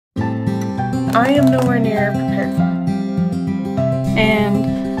I am nowhere near prepared.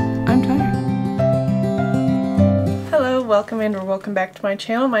 And I'm tired. Hello, welcome and or welcome back to my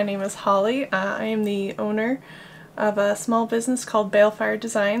channel. My name is Holly. I am the owner of a small business called Balefire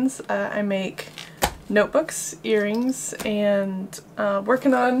Designs. I make notebooks, earrings, and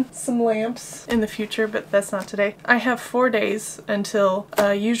working on some lamps in the future, but that's not today. I have 4 days until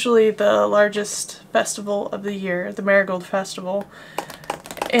usually the largest festival of the year, the Marigold Festival,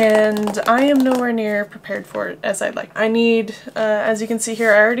 and I am nowhere near prepared for it as I'd like. I need, as you can see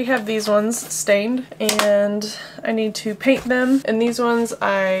here, I already have these ones stained, and I need to paint them, and these ones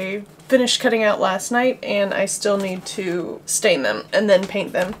I finished cutting out last night, and I still need to stain them and then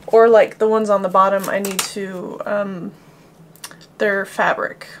paint them. Or like the ones on the bottom, I need to, they're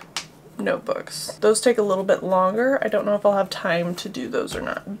fabric notebooks. Those take a little bit longer. I don't know if I'll have time to do those or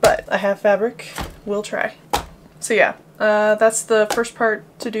not, but I have fabric. We'll try. So yeah, that's the first part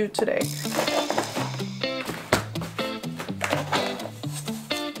to do today.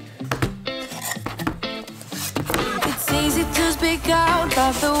 It's easy to speak out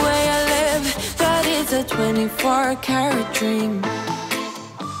about the way I live, but it's a 24-karat dream.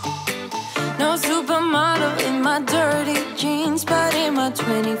 No supermodel in my dirty jeans, but in my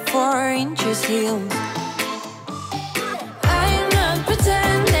 24 inches heels. I am not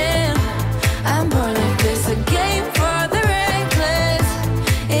pretending, I'm born like this, a game for the reckless.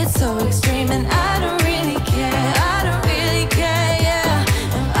 It's so extreme and I don't really care, I don't really care, yeah.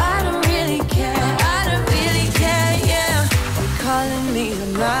 And I don't really care, I don't really care, yeah. They're calling me a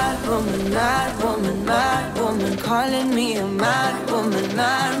mad woman, mad woman, mad woman. Calling me a mad woman,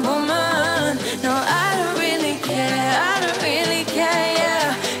 mad woman. No, I don't really care, I don't really care,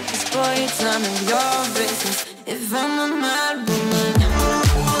 yeah. 'Cause boy, it's none of your business if I'm a mad woman.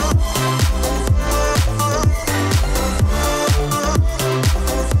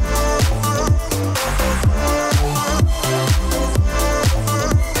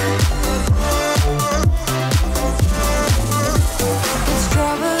 It's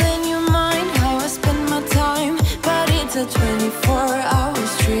trouble in your mind, how I spend my time, but it's a 24-hour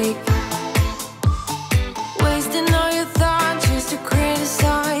streak. Wasting all your thoughts just to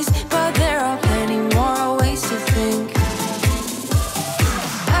criticize, but there are plenty more ways to think.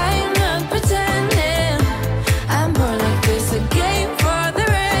 I am not pretending, I'm born like this, a game for the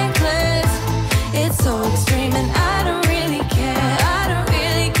reckless. It's so extreme and I don't really care, I don't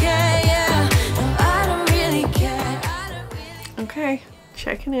really care, yeah. No, I don't really care, I don't really. Okay,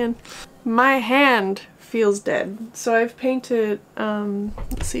 checking in. My hand feels dead. So I've painted,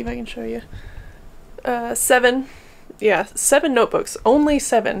 let's see if I can show you. 7 notebooks, only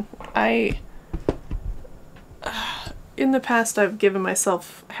 7. In the past I've given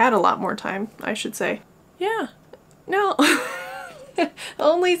myself, had a lot more time, I should say. Yeah, no,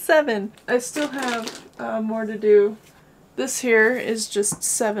 only 7. I still have more to do. This here is just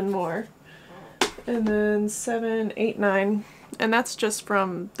 7 more. And then 7, 8, 9, and that's just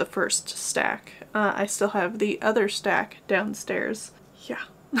from the first stack. I still have the other stack downstairs. Yeah.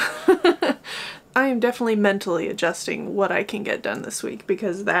 I am definitely mentally adjusting what I can get done this week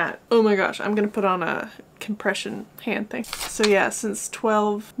because that, oh my gosh, I'm gonna put on a compression hand thing. So yeah, since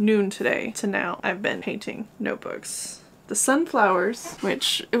 12 noon today to now, I've been painting notebooks. The sunflowers,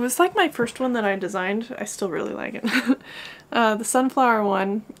 which it was like my first one that I designed, I still really like it. The sunflower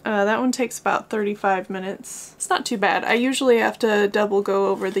one, that one takes about 35 minutes. It's not too bad. I usually have to double go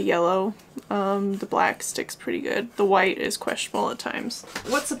over the yellow. The black sticks pretty good. The white is questionable at times.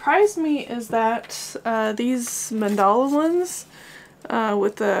 What surprised me is that these mandala ones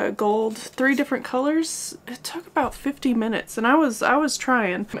with the gold, 3 different colors, it took about 50 minutes, and I was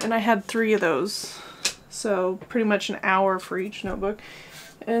trying, and I had 3 of those. So pretty much an hour for each notebook.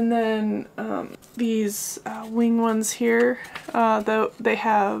 And then these wing ones here, they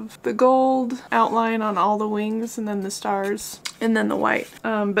have the gold outline on all the wings and then the stars and then the white.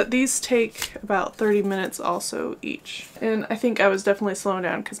 But these take about 30 minutes also each. And I think I was definitely slowing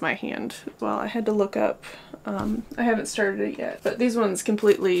down because my hand, well, I had to look up. I haven't started it yet, but these ones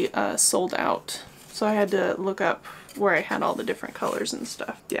completely sold out. So I had to look up where I had all the different colors and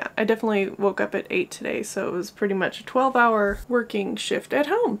stuff. Yeah, I definitely woke up at 8 today, so it was pretty much a 12-hour working shift at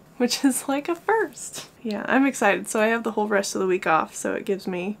home, which is like a first. Yeah, I'm excited. So I have the whole rest of the week off, so it gives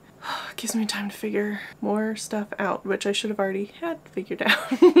me time to figure more stuff out, which I should have already had figured out,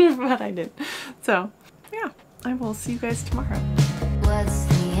 but I didn't. So yeah, I will see you guys tomorrow. What's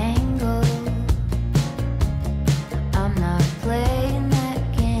the angle? I'm not playing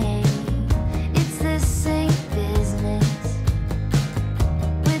that game. It's the same business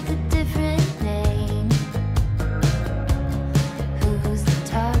with a different name. Who's the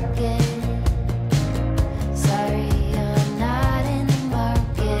target?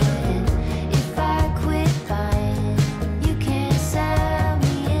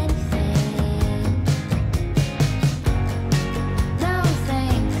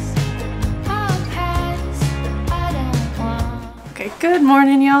 Good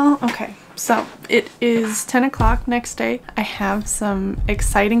morning, y'all. Okay, so it is 10 o'clock next day. I have some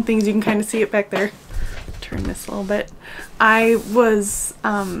exciting things. You can kind of see it back there. Turn this a little bit. I was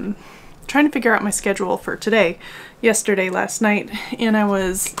trying to figure out my schedule for today, last night, and I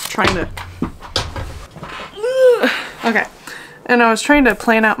was trying to and I was trying to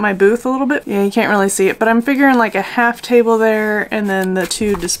plan out my booth a little bit. Yeah, you can't really see it, but I'm figuring like a half table there and then the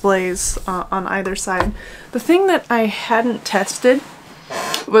 2 displays on either side. The thing that I hadn't tested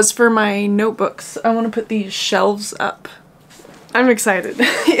was for my notebooks. I want to put these shelves up. I'm excited.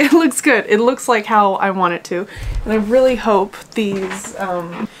 It looks good. It looks like how I want it to. And I really hope these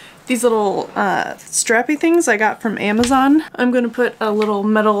little strappy things I got from Amazon, I'm going to put a little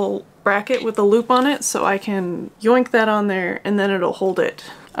metal bracket with a loop on it so I can yoink that on there and then it'll hold it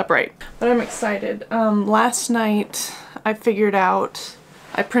upright. But I'm excited. Last night I figured out,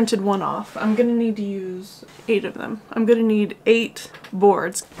 I printed one off. I'm gonna need to use 8 of them. I'm gonna need 8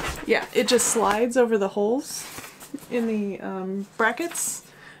 boards. Yeah, it just slides over the holes in the brackets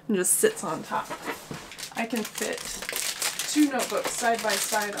and just sits on top. I can fit 2 notebooks side by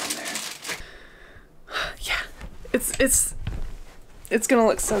side on there. Yeah, it's gonna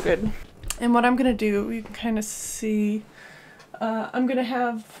look so good. And what I'm gonna do, you can kind of see, I'm gonna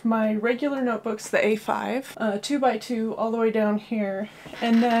have my regular notebooks, the A5, 2 by 2 all the way down here,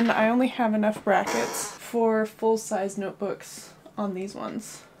 and then I only have enough brackets for full-size notebooks on these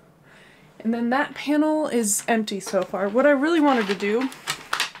ones. And then that panel is empty so far. What I really wanted to do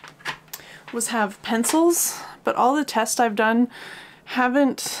was have pencils, but all the tests I've done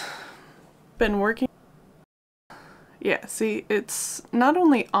haven't been working. Yeah, see, it's not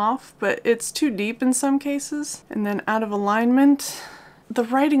only off, but it's too deep in some cases. And then out of alignment, the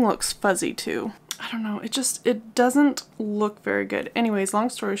writing looks fuzzy too. I don't know, it doesn't look very good. Anyways, long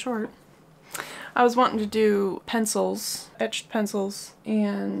story short, I was wanting to do pencils, etched pencils,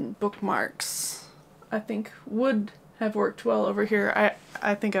 and bookmarks. I think would have worked well over here.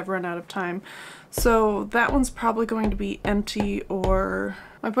 I think I've run out of time. So that one's probably going to be empty, or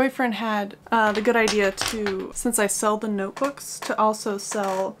my boyfriend had the good idea to, since I sell the notebooks, to also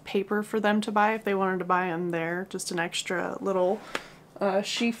sell paper for them to buy if they wanted to buy them there. Just an extra little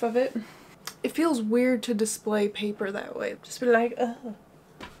sheaf of it. It feels weird to display paper that way. Just be like, ugh.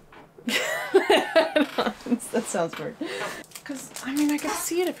 That sounds weird. Because, I mean, I could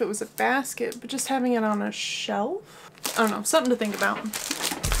see it if it was a basket, but just having it on a shelf? I don't know, something to think about.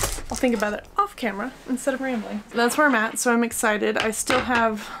 I'll think about it off camera instead of rambling. That's where I'm at, so I'm excited. I still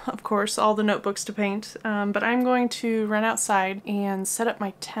have, of course, all the notebooks to paint, but I'm going to run outside and set up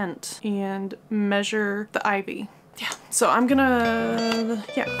my tent and measure the ivy. Yeah, so I'm gonna,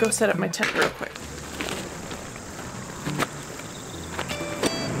 go set up my tent real quick.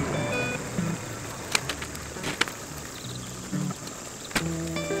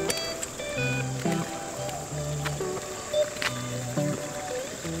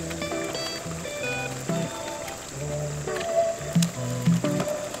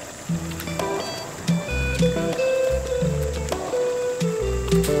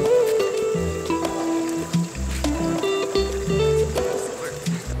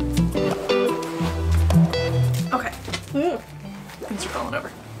 Things are falling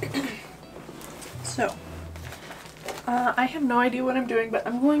over. So, I have no idea what I'm doing, but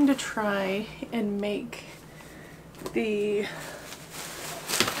I'm going to try and make the,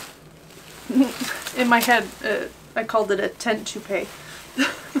 in my head, I called it a tent toupee,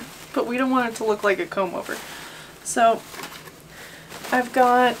 but we don't want it to look like a comb over. So, I've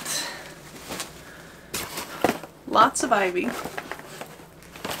got lots of ivy.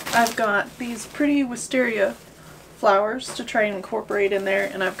 I've got these pretty wisteria flowers to try and incorporate in there,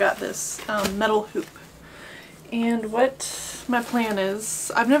 and I've got this metal hoop. And what my plan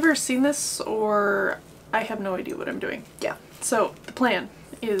is, I've never seen this, or I have no idea what I'm doing. Yeah, so the plan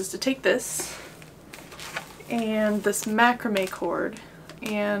is to take this and this macrame cord,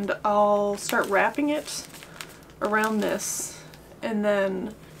 and I'll start wrapping it around this, and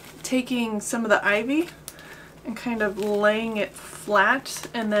then taking some of the ivy and kind of laying it flat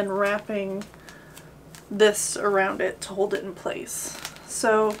and then wrapping this around it to hold it in place.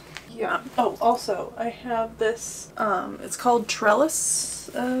 So yeah. Oh, also I have this, it's called trellis,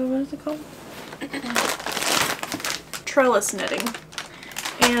 what is it called? Trellis knitting.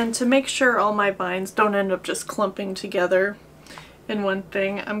 And to make sure all my vines don't end up just clumping together in one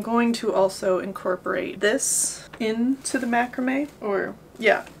thing, I'm going to also incorporate this into the macrame, or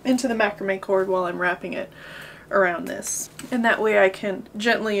yeah, into the macrame cord while I'm wrapping it around this. And that way I can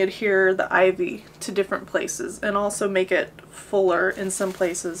gently adhere the ivy to different places and also make it fuller in some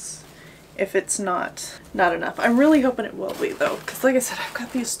places if it's not enough. I'm really hoping it will be though, because like I said, I've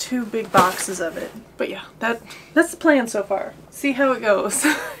got these 2 big boxes of it. But yeah, that's the plan so far. See how it goes.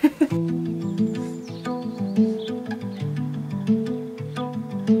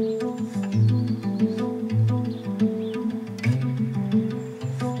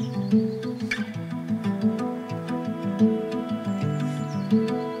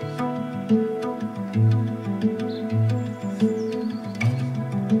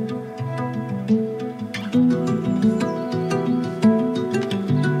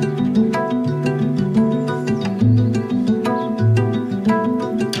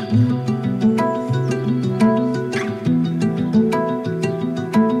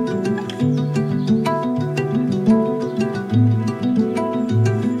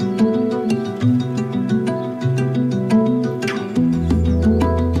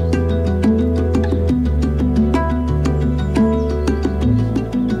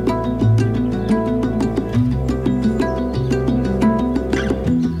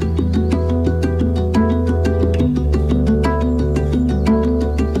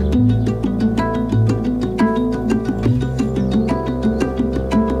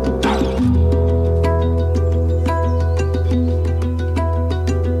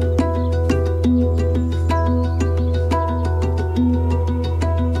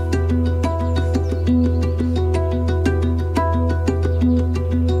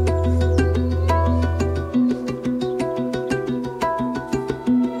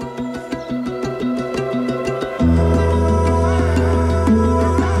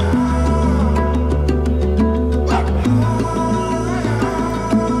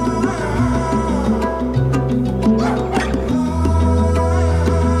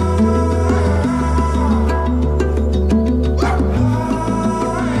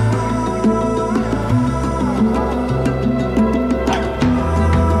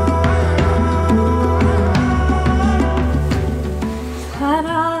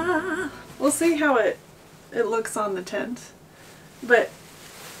 It looks on the tent, but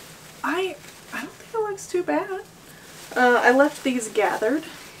I don't think it looks too bad. I left these gathered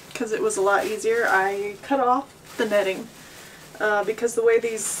because it was a lot easier. I cut off the netting because the way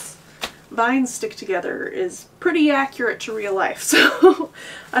these vines stick together is pretty accurate to real life, so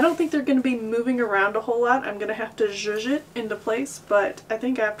I don't think they're going to be moving around a whole lot. I'm going to have to zhuzh it into place, but I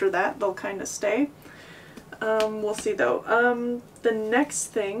think after that they'll kind of stay. We'll see though. The next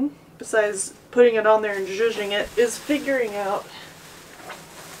thing, besides putting it on there and zhuzhing it, is figuring out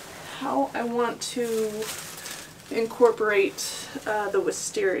how I want to incorporate the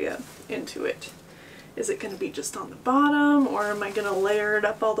wisteria into it. Is it going to be just on the bottom, or am I going to layer it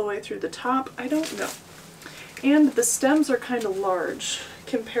up all the way through the top? I don't know. And the stems are kind of large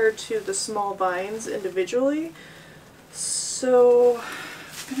compared to the small vines individually, so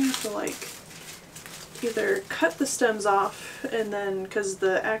I'm going to have to like either cut the stems off, and then, because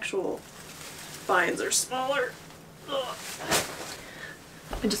the actual vines are smaller. Ugh.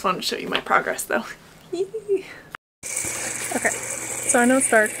 I just wanted to show you my progress though. Okay, so I know it's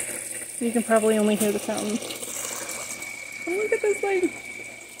dark. You can probably only hear the fountain. Oh, look at this thing!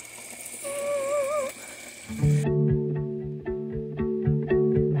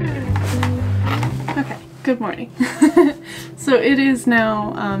 Okay, good morning. So it is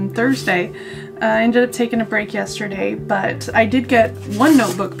now Thursday. I ended up taking a break yesterday, but I did get one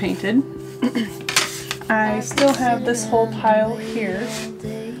notebook painted. I still have this whole pile here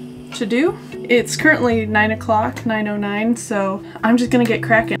to do. It's currently 9 o'clock, 9:09, so I'm just gonna get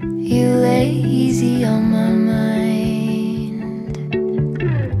cracking. You lay easy on my mind.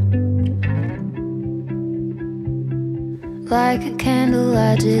 Like a candle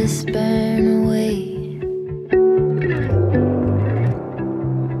I just burn away.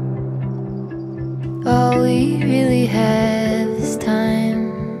 All we really have is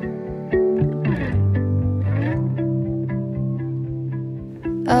time.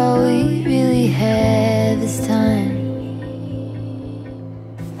 All we really have is time.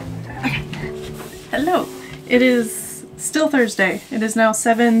 Okay. Hello. It is still Thursday. It is now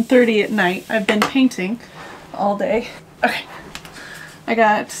 7:30 at night. I've been painting all day. Okay. I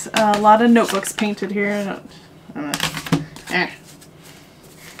got a lot of notebooks painted here.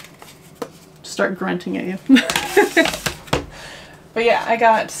 Start grunting at you. But yeah, I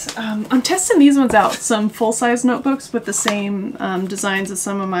got, I'm testing these ones out, some full-size notebooks with the same designs as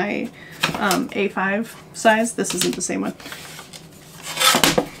some of my A5 size. This isn't the same one.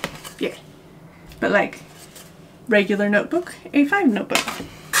 Yeah. But like, regular notebook, A5 notebook.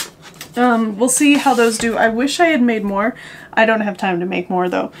 We'll see how those do. I wish I had made more. I don't have time to make more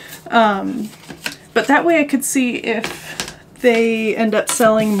though. But that way I could see if they end up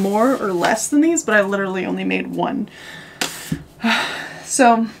selling more or less than these, but I literally only made one.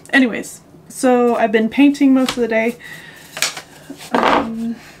 So anyways, so I've been painting most of the day.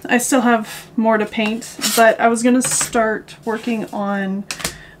 I still have more to paint, but I was gonna start working on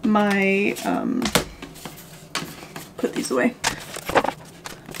my, put these away.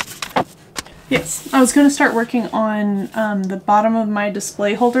 Yes, I was going to start working on the bottom of my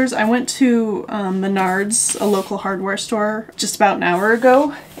display holders. I went to Menards, a local hardware store, just about an hour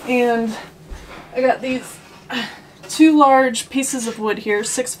ago, and I got these 2 large pieces of wood here,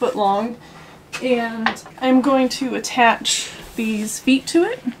 6 foot long, and I'm going to attach these feet to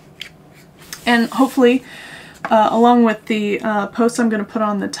it, and hopefully along with the posts I'm going to put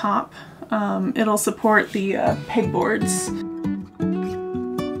on the top, it'll support the pegboards.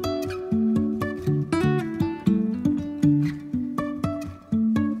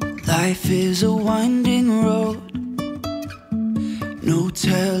 Life is a winding road, no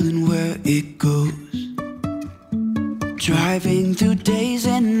telling where it goes. Driving through days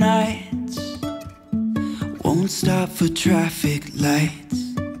and nights, won't stop for traffic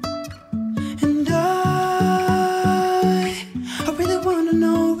lights. And I really wanna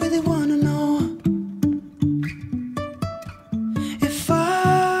know, if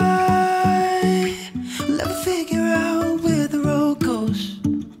I will ever figure out where the road goes.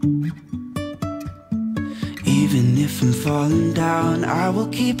 Even if I'm falling down, I will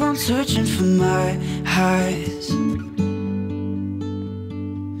keep on searching for my highs.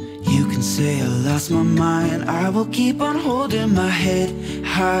 You can say I lost my mind, I will keep on holding my head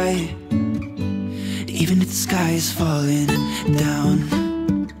high, even if the sky is falling down.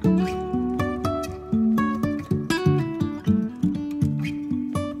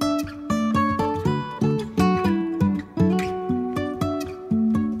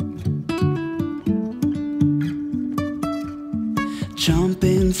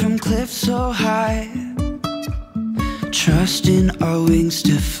 Jumping from cliffs so high, trusting our wings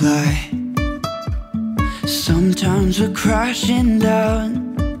to fly. Sometimes we're crashing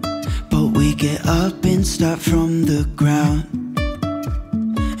down, but we get up and start from the ground.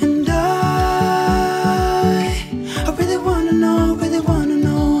 And I really wanna know,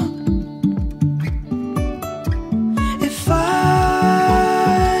 if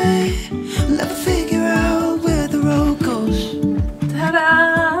I will ever figure out where the road goes.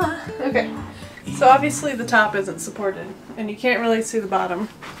 Ta-da! Okay, so obviously the top isn't supported, and you can't really see the bottom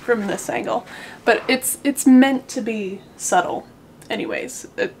from this angle, but it's meant to be subtle. Anyways,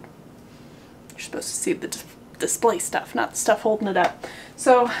 you're supposed to see the display stuff, not the stuff holding it up.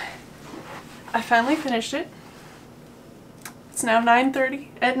 So I finally finished it. It's now 9:30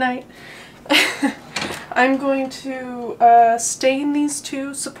 at night. I'm going to stain these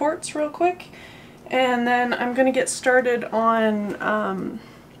 2 supports real quick, and then I'm going to get started on,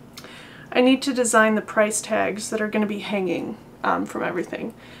 I need to design the price tags that are going to be hanging from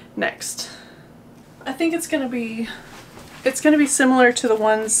everything next. I think it's going to be similar to the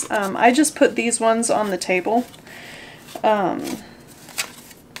ones, I just put these ones on the table.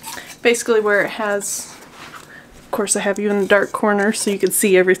 Basically where it has, of course I have you in the dark corner so you can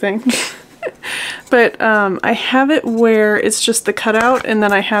see everything. But I have it where it's just the cutout, and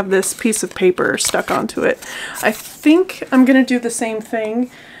then I have this piece of paper stuck onto it. I think I'm going to do the same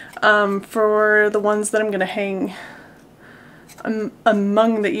thing for the ones that I'm going to hang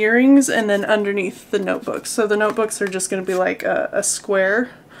among the earrings and then underneath the notebooks. So the notebooks are just going to be like a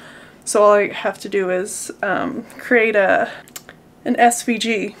square. So all I have to do is create an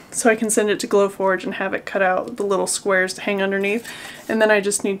SVG so I can send it to Glowforge and have it cut out the little squares to hang underneath. And then I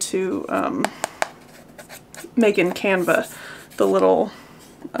just need to make in Canva the little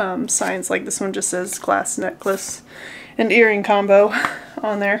signs, like this one just says glass necklace and earring combo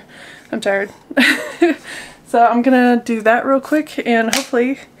on there. I'm tired. So I'm gonna do that real quick, and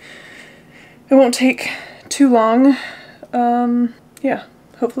hopefully it won't take too long. Yeah,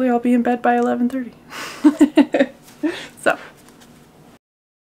 hopefully I'll be in bed by 11:30. So.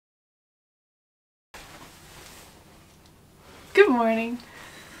 Good morning.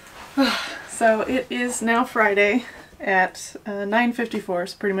 So it is now Friday at 9:54,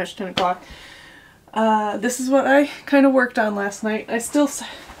 so pretty much 10 o'clock. This is what I kind of worked on last night.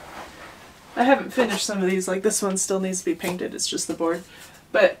 I haven't finished some of these, like this one still needs to be painted, it's just the board.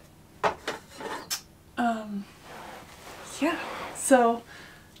 But, yeah, so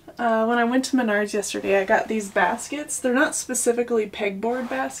when I went to Menards yesterday I got these baskets. They're not specifically pegboard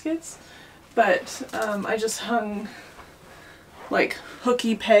baskets, but I just hung like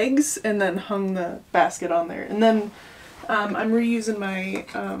hooky pegs and then hung the basket on there. And then I'm reusing my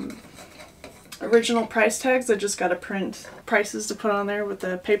original price tags. I just got to print prices to put on there with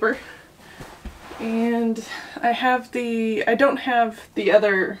the paper. And I don't have the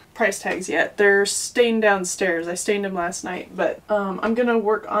other price tags yet. They're stained downstairs. I stained them last night, but I'm gonna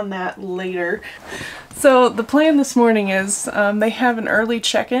work on that later. So the plan this morning is they have an early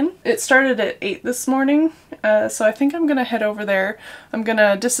check-in. It started at 8 this morning, so I think I'm gonna head over there. I'm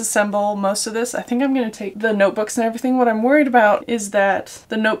gonna disassemble most of this. I think I'm gonna take the notebooks and everything. What I'm worried about is that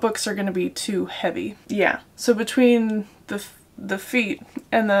the notebooks are gonna be too heavy. Yeah, so between the feet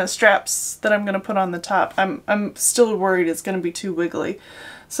and the straps that I'm going to put on the top, I'm still worried it's going to be too wiggly.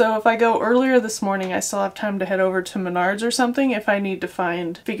 So if I go earlier this morning, I still have time to head over to Menards or something if I need to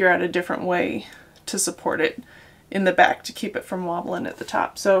figure out a different way to support it in the back to keep it from wobbling at the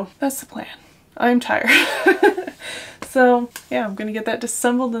top. So that's the plan. I'm tired. So yeah, I'm going to get that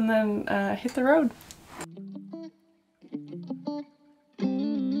disassembled and then hit the road.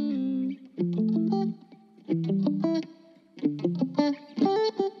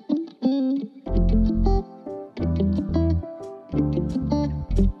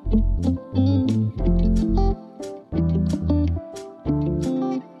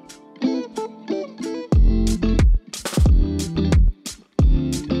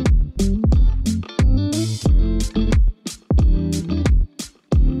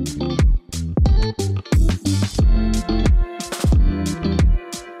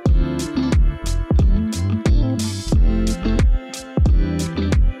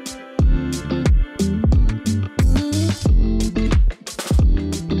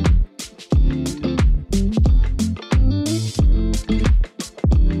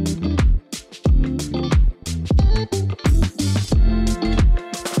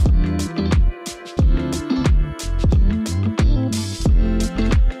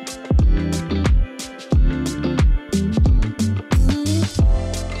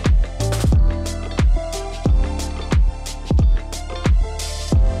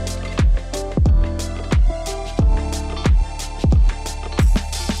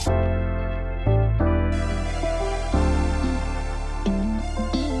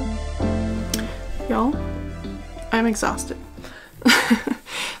 Y'all, I'm exhausted.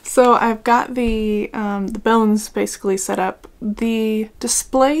 So I've got the bones basically set up. The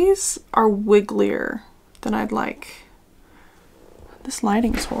displays are wigglier than I'd like. This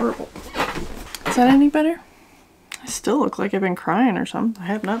lighting is horrible. Is that any better? I still look like I've been crying or something. I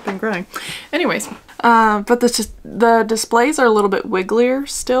have not been crying. Anyways, but the displays are a little bit wigglier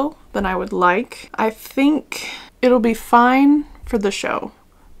still than I would like. I think it'll be fine for the show,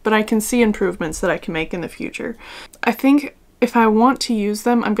 but I can see improvements that I can make in the future. I think if I want to use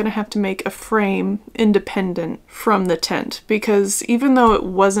them, I'm gonna have to make a frame independent from the tent, because even though it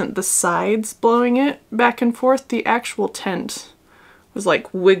wasn't the sides blowing it back and forth, the actual tent was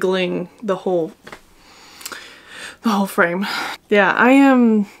like wiggling the whole frame. Yeah, I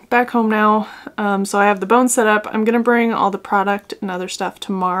am back home now, so I have the bones set up. I'm gonna bring all the product and other stuff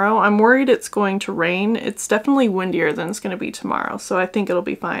tomorrow. I'm worried it's going to rain. It's definitely windier than it's gonna be tomorrow, so I think it'll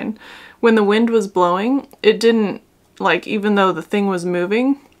be fine. When the wind was blowing, it didn't, like, even though the thing was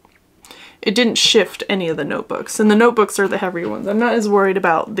moving, it didn't shift any of the notebooks, and the notebooks are the heavier ones. I'm not as worried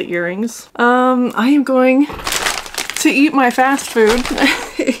about the earrings. I am going to eat my fast food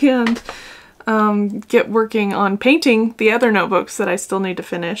and get working on painting the other notebooks that I still need to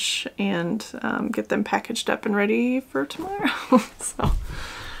finish, and get them packaged up and ready for tomorrow. So,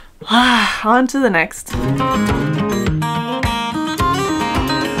 on to the next.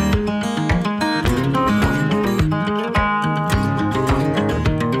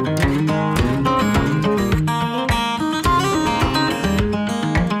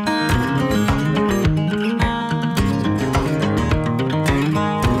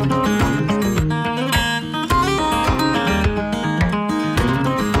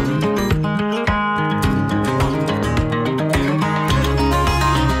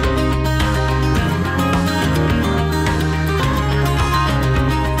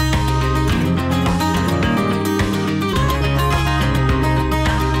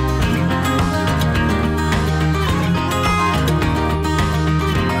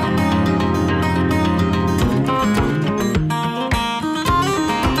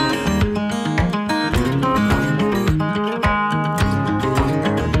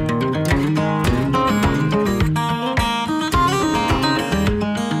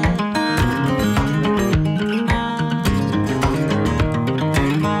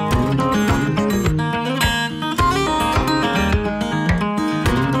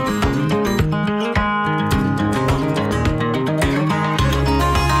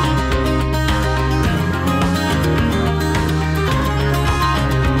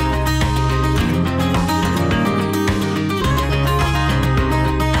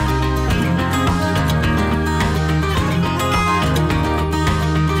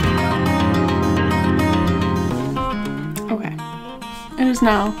 is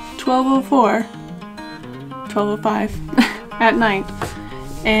now 12:04, 12:05 at night,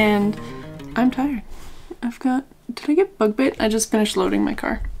 and I'm tired. Did I get bug bit? I just finished loading my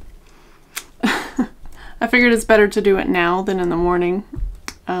car. I figured it's better to do it now than in the morning.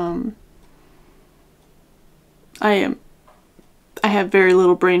 I have very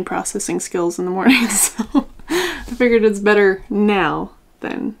little brain processing skills in the morning, so I figured it's better now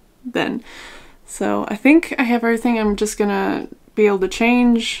than then. So I think I have everything. I'm just gonna be able to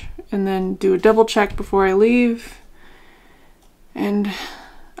change and then do a double check before I leave. And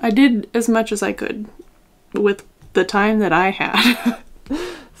I did as much as I could with the time that I had.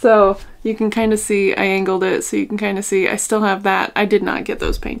 So you can kind of see, I angled it so you can kind of see I still have that. I did not get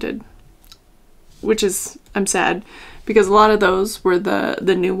those painted, which is, I'm sad, because a lot of those were the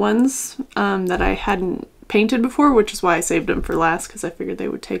new ones that I hadn't painted before, which is why I saved them for last, because I figured they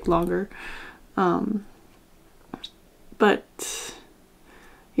would take longer. But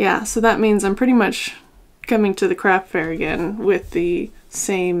yeah, so that means I'm pretty much coming to the craft fair again with the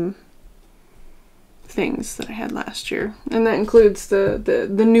same things that I had last year, and that includes the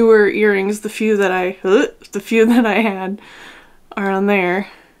newer earrings. The few that I had are on there,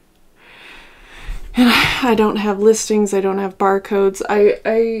 and I don't have listings. I don't have barcodes.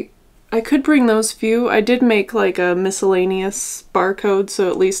 I could bring those few. I did make like a miscellaneous barcode, so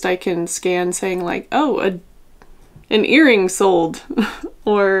at least I can scan saying like, oh, an earring sold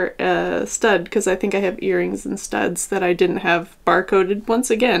or a stud, because I think I have earrings and studs that I didn't have barcoded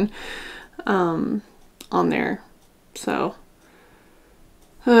once again on there. So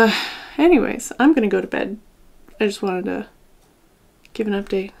anyways, I'm gonna go to bed. I just wanted to give an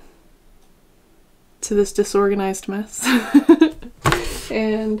update to this disorganized mess.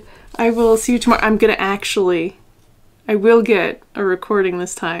 And I will see you tomorrow. I will get a recording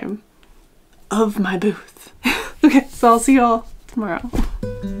this time of my booth. Okay, so I'll see you all tomorrow.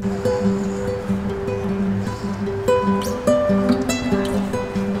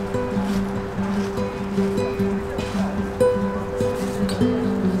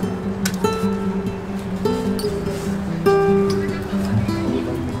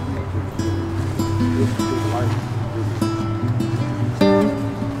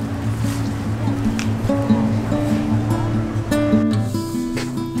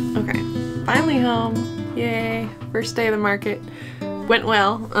 Finally home. Yay. First day of the market. Went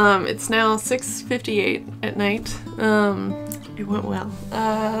well. It's now 6:58 at night. It went well.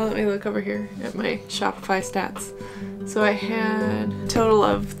 Let me look over here at my Shopify stats. So I had a total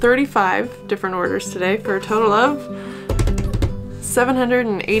of 35 different orders today for a total of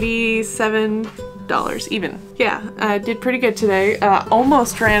 $787 even. Yeah, I did pretty good today.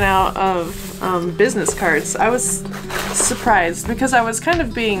 Almost ran out of business cards. I was surprised because I was kind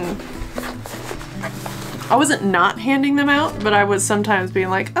of I wasn't not handing them out, but I was sometimes being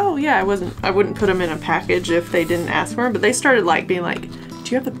like, oh yeah, I wouldn't put them in a package if they didn't ask for them, but they started like being like,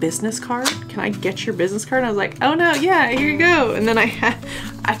 do you have a business card? Can I get your business card? And I was like, oh no, yeah, here you go. And then I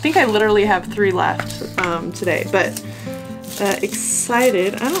think I literally have 3 left today, but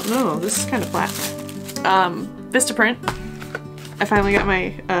excited. I don't know, this is kind of flat. Vistaprint. I finally got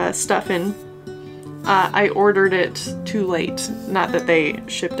my stuff in. I ordered it too late, not that they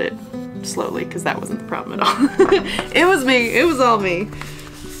shipped it slowly, because that wasn't the problem at all. It was me. It was all me.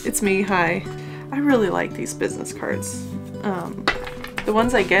 It's me. Hi. I really like these business cards. The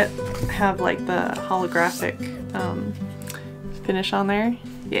ones I get have like the holographic finish on there.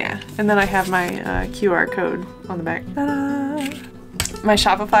 Yeah. And then I have my QR code on the back. Ta-da! My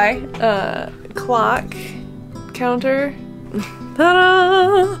Shopify clock counter.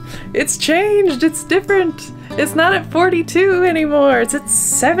 Ta-da! It's changed. It's different. It's not at 42 anymore. It's at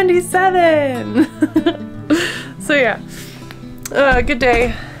 77. So yeah, good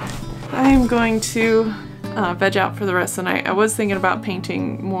day. I'm going to veg out for the rest of the night. I was thinking about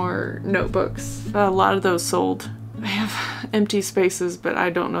painting more notebooks. A lot of those sold. I have empty spaces, but I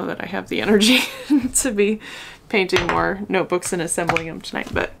don't know that I have the energy to be painting more notebooks and assembling them tonight,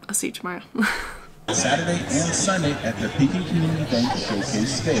 but I'll see you tomorrow. Saturday and Sunday at the Pekin Community Bank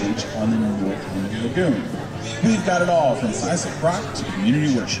Showcase stage on the North End Lagoon. We've got it all from classic rock to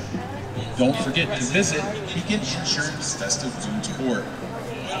community worship. Don't forget to visit Pekin Insurance Festive Foods Court.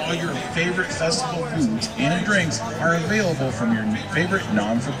 All your favorite festival foods and drinks are available from your favorite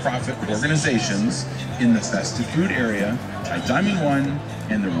non-for-profit organizations in the festive food area at Diamond One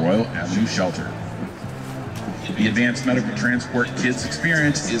and the Royal Avenue Shelter. The Advanced Medical Transport Kids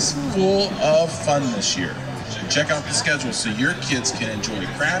Experience is full of fun this year. Check out the schedule so your kids can enjoy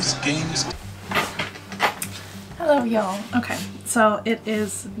crafts, games. Hello. love y'all. Okay, so it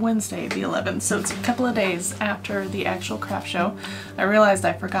is Wednesday the 11th, so it's a couple of days after the actual craft show. I realized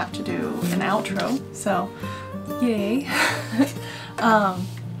I forgot to do an outro, so yay.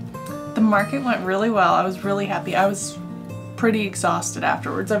 The market went really well. I was really happy. I was pretty exhausted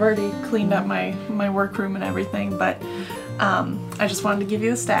afterwards. I've already cleaned up my workroom and everything, but I just wanted to give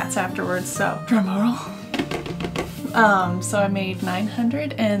you the stats afterwards, so drum roll. So I made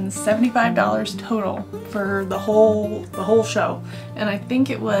 $975 total for the whole show, and I think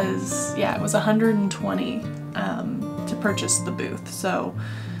it was, yeah, it was $120 to purchase the booth. So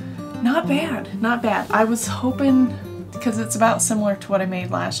not bad, not bad. I was hoping, because it's about similar to what I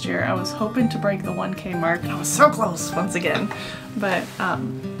made last year, I was hoping to break the 1K mark, and I was so close once again, but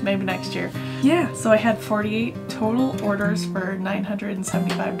maybe next year. Yeah, so I had 48 total orders for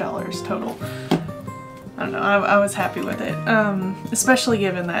 $975 total. I don't know, I was happy with it, especially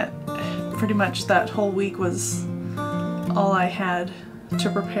given that pretty much that whole week was all I had to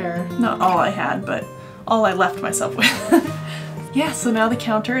prepare. Not all I had, but all I left myself with. Yeah, so now the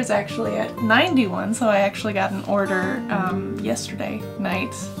counter is actually at 91, so I actually got an order yesterday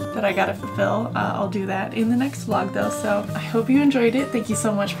night that I gotta fulfill. I'll do that in the next vlog though, so I hope you enjoyed it. Thank you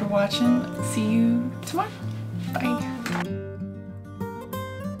so much for watching. See you tomorrow. Bye.